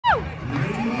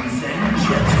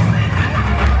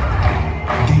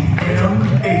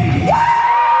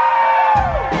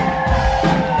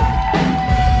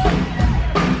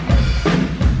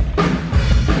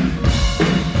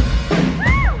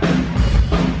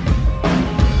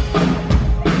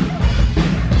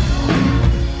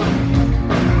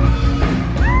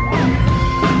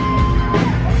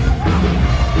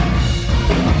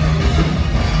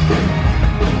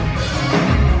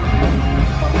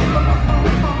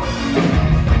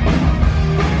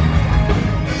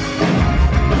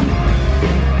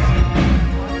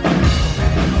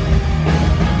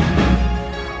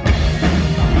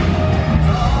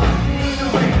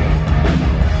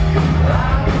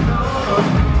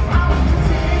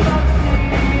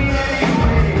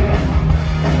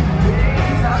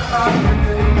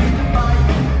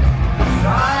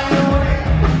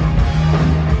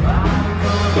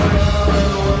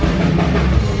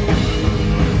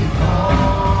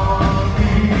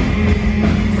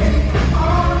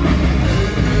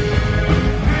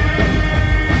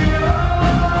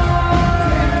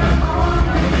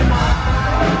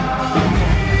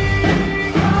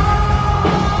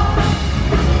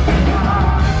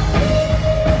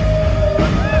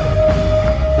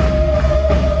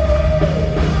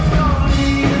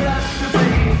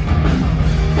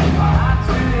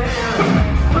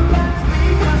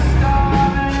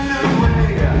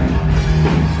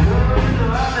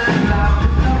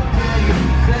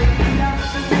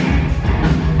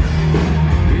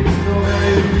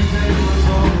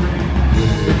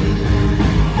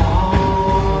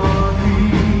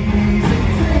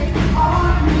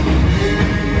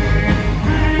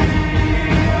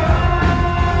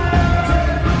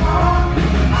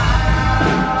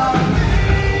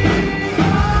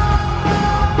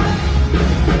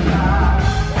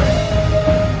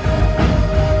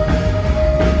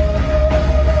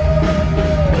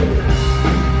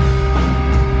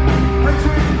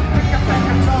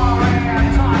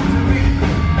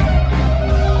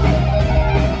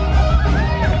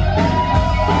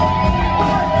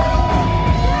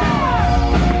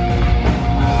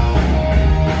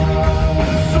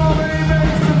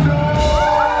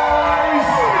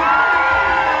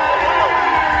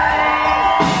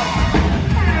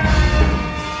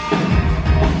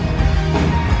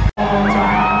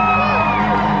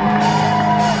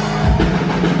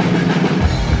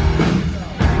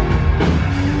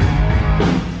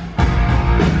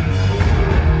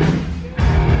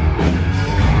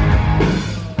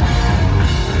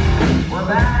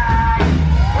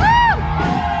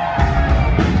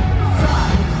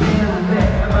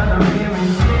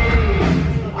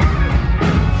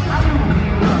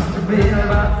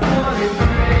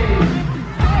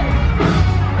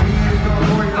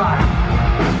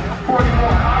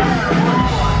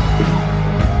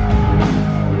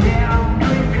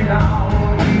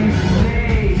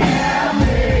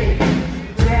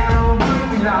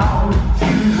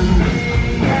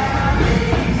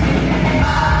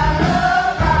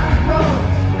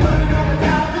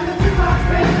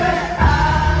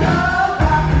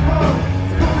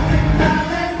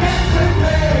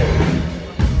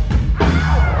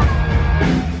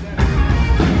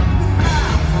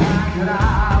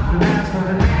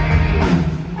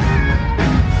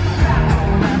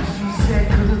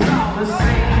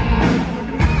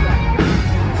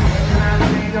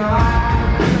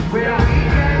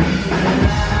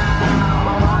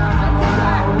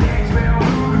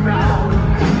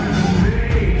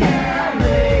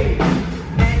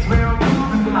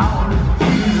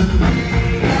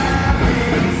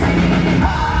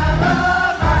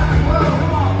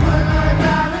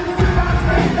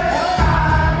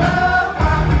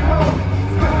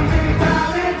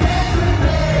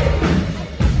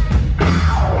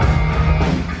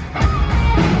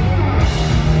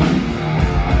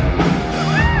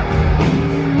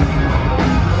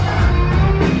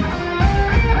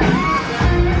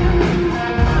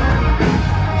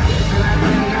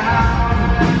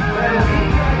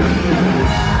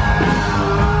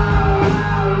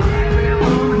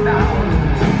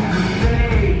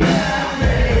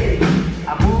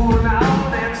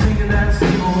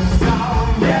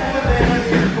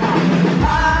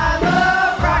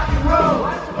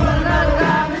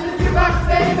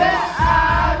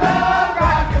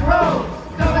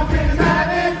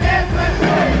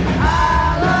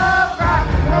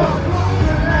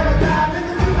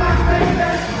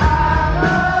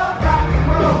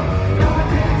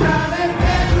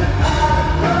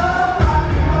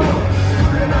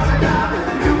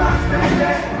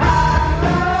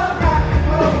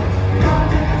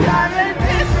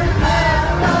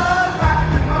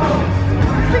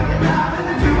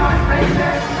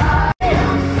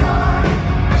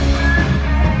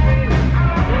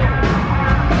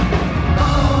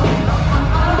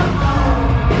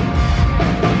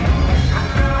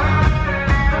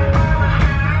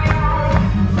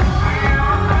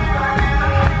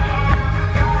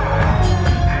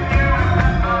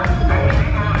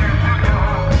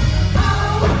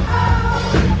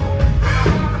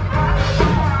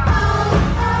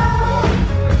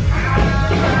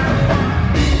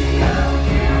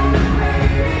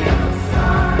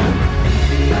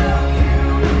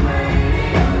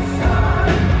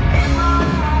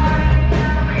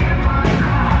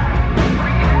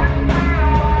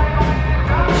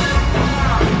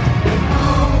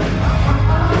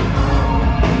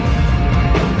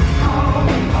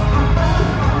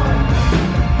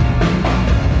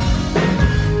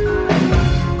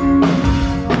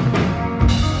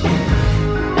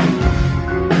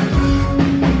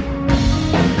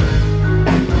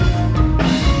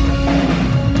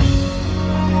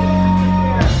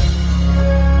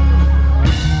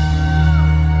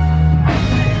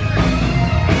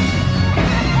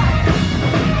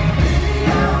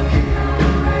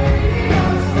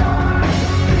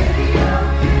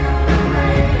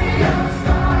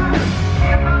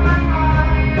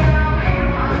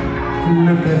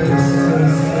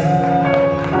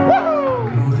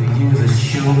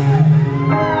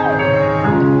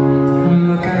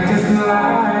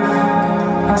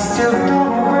still don't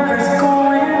know where it's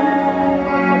going.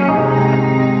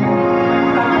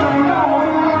 I don't know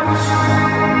much.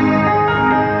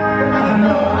 I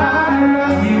know I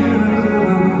love you.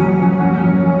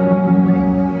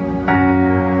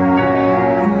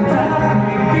 And that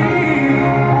may be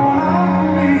all I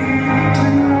need to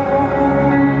know.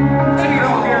 Take it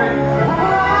on, Gary.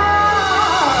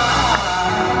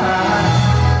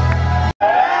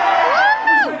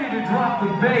 Who's ready to drop the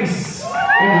bass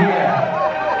in here?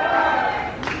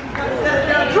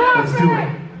 Let's do it.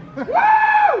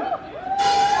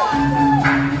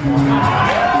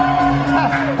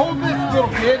 Hold this, little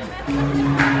kid.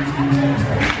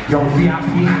 Yo,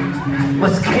 VIP,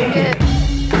 let's kick it.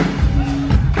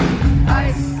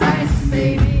 Ice, ice,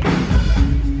 baby.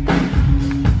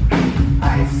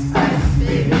 Ice, ice,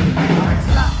 baby. Alright,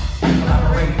 stop,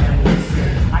 elaborate and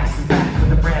listen. Ice is back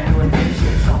with a brand new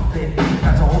edition. Something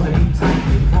that's a hold of you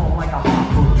tightly, flowing like a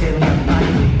harpoon, daily and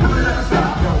nightly. Who did I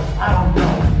stop? Yo, I don't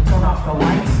know. Turn off the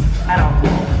lights, I don't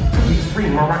know. To be free,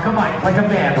 or rock a mic like a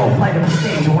vandal. Light up the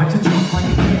stage and watch it